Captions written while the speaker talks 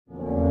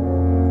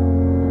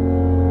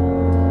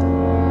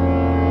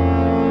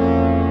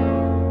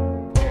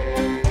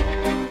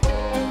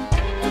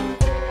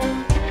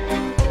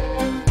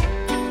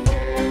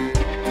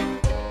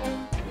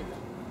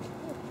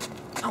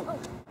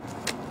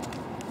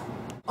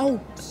Oh,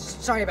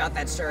 sorry about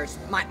that, sir. It's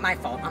my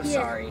fault. I'm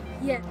sorry.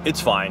 Yeah. It's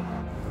fine.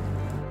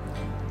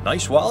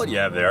 Nice wallet you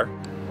have there.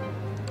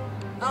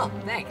 Oh,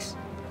 thanks.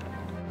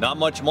 Not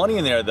much money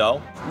in there,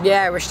 though.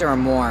 Yeah, I wish there were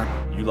more.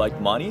 You like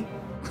money?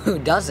 Who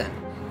doesn't?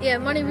 Yeah,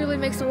 money really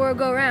makes the world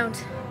go round.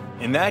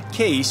 In that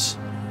case,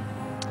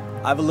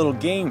 I have a little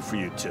game for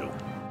you two.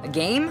 A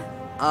game?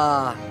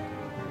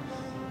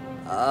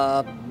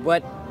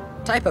 What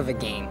type of a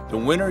game? The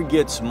winner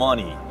gets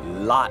money.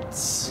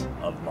 Lots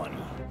of money.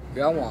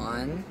 Go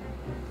on.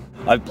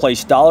 I've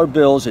placed dollar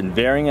bills in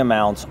varying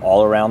amounts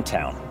all around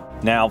town.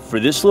 Now, for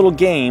this little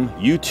game,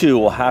 you two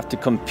will have to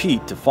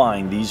compete to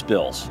find these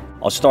bills.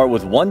 I'll start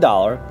with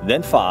 $1,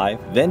 then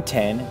 5, then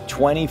 10,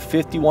 20,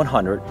 50,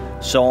 100,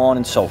 so on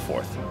and so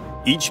forth.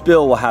 Each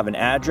bill will have an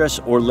address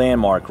or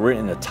landmark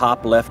written in the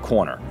top left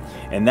corner,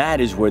 and that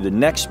is where the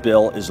next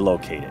bill is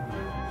located.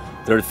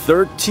 There are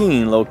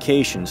 13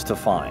 locations to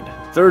find.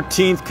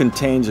 13th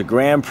contains a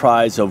grand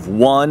prize of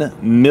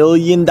 $1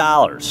 million.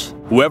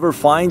 Whoever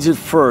finds it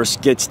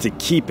first gets to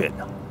keep it,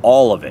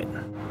 all of it.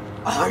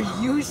 Are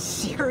you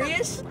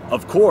serious?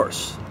 Of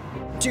course.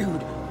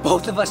 Dude,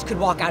 both of us could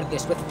walk out of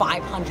this with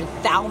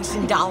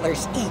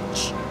 $500,000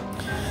 each.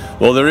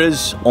 Well, there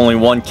is only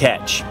one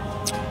catch.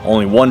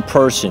 Only one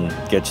person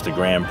gets the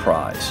grand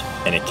prize,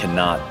 and it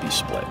cannot be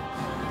split.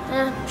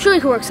 Sure we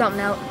could work something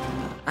out.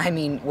 I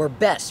mean, we're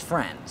best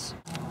friends.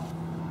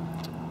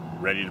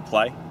 Ready to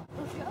play?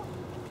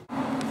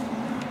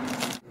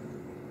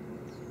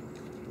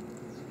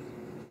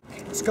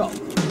 Let's go.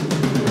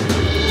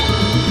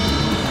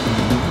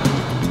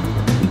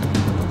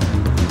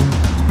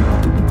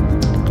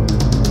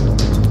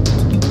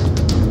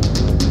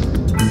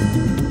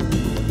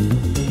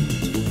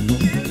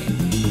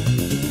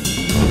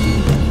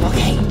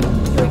 Okay,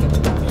 here we go.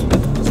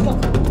 Let's go.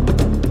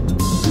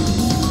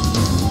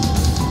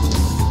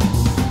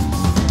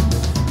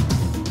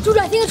 Dude,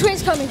 I think the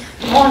train's coming. On,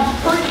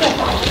 hurry up.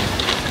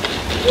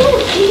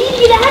 Dude, we need to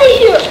get out of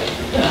here.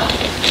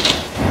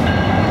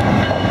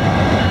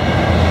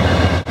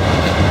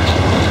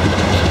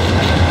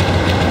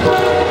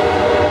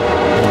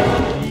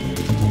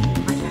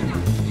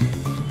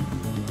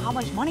 How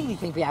much money do you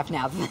think we have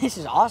now? This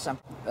is awesome.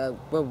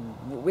 Well,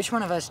 which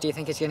one of us do you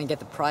think is gonna get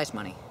the prize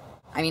money?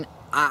 I mean,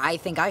 I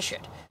think I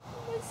should.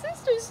 My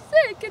sister's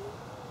sick, and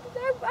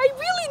I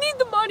really need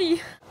the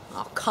money.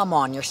 Oh, come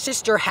on, your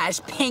sister has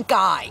pink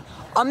eye.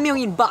 $1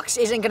 million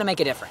isn't gonna make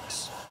a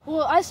difference.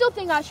 Well, I still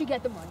think I should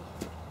get the money.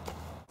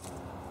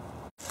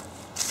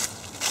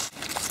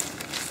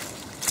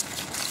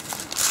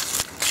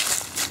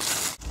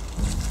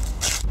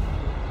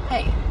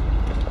 Hey,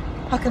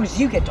 how comes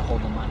you get to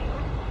hold the money?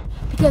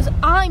 Because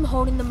I'm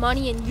holding the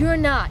money and you're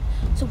not.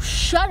 So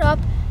shut up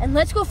and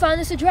let's go find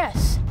this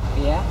address.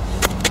 Yeah?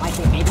 I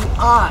think maybe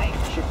I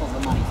should hold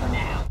the money for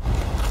now.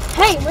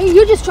 Hey,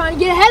 you're just trying to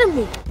get ahead of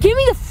me. Give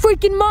me the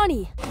freaking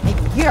money.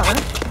 Maybe you're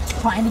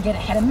trying to get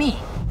ahead of me.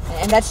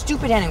 And that's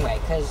stupid anyway,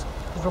 because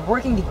we're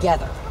working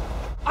together.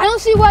 I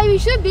don't see why we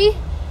should be.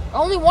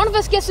 Only one of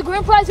us gets the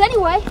grand prize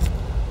anyway.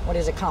 What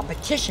is a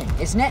competition,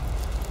 isn't it?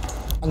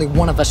 Only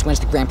one of us wins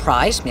the grand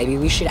prize. Maybe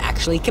we should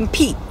actually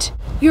compete.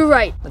 You're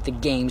right. Let the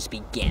games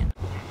begin.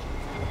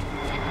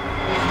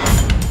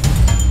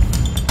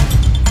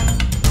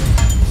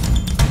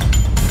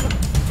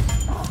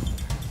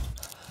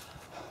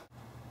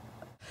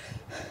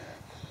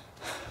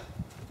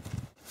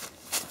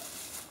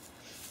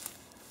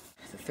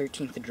 The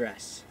 13th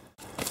address.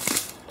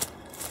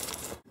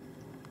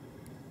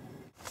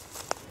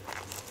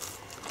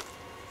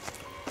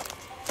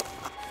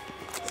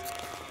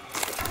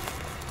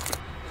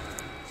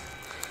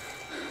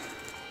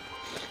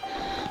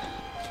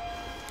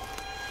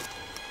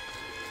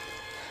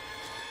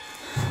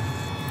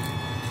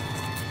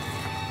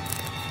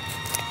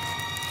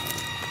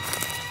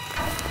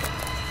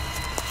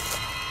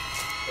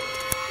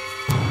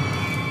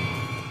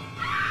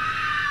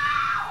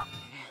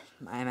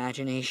 My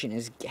imagination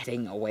is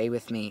getting away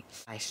with me.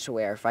 I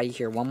swear, if I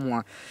hear one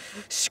more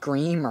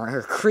scream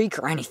or creak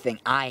or anything,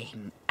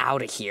 I'm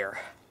out of here.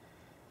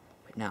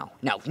 But no.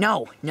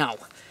 I'm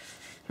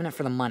in it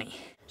for the money.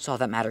 It's all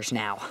that matters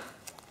now.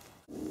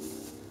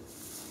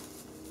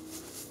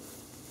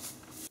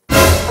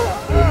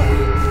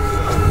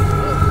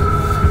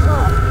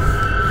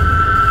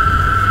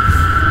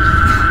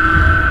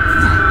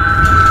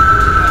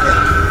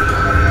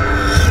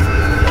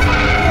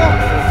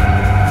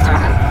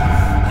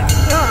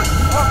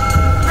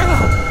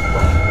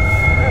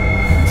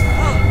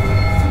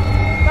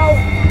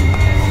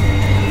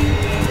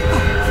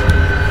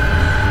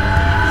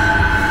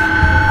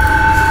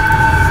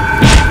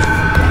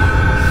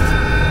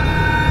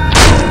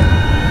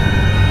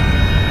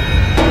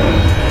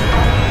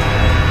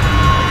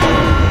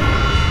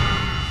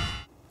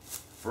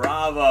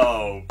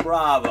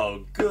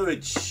 Bravo,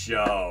 good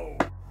show.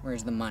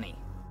 Where's the money?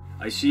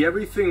 I see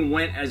everything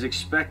went as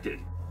expected.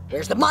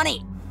 Where's the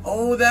money?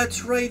 Oh,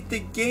 that's right, the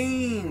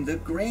game, the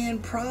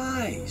grand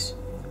prize.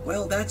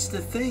 Well, that's the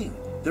thing.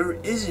 There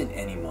isn't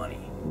any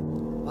money.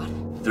 What?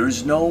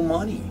 There's no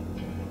money.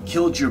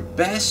 killed your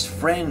best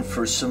friend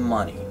for some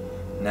money.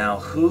 Now,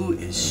 who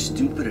is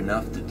stupid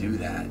enough to do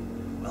that?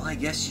 Well, I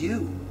guess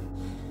you.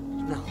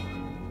 No.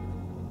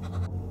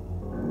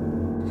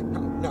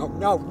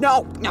 No,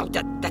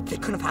 that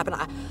couldn't have happened.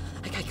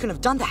 I couldn't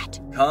have done that.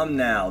 Come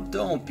now,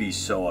 don't be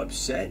so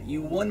upset.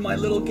 You won my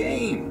little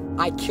game.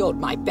 I killed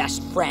my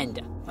best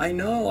friend. I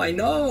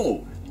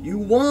know. You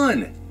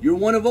won. You're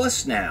one of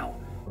us now.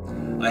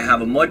 I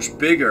have a much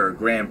bigger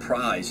grand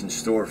prize in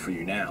store for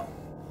you now.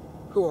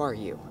 Who are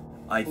you?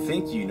 I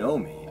think you know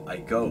me. I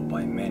go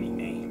by many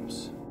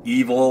names.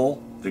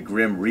 Evil, the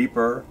Grim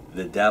Reaper,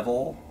 the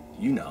Devil,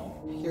 you know.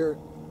 You're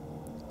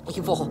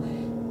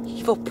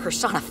evil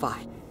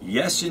personified.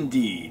 Yes,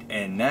 indeed,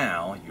 and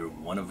now you're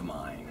one of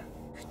mine.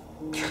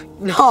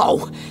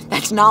 No,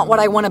 that's not what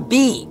I want to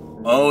be.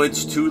 Oh,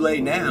 it's too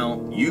late now.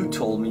 You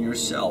told me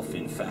yourself,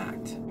 in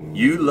fact.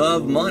 You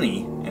love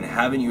money, and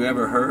haven't you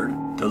ever heard?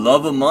 The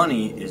love of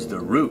money is the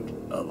root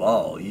of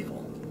all evil.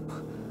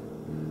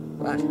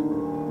 What?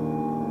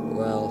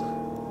 Well...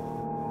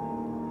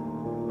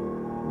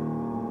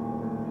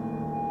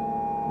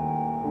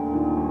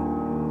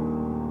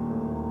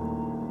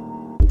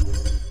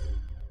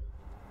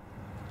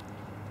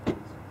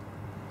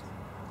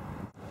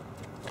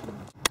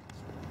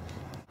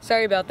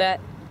 Sorry about that.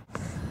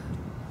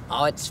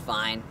 Oh, it's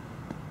fine.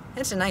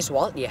 That's a nice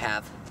wallet you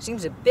have.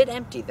 Seems a bit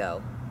empty,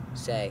 though.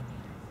 Say,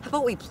 how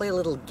about we play a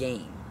little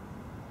game?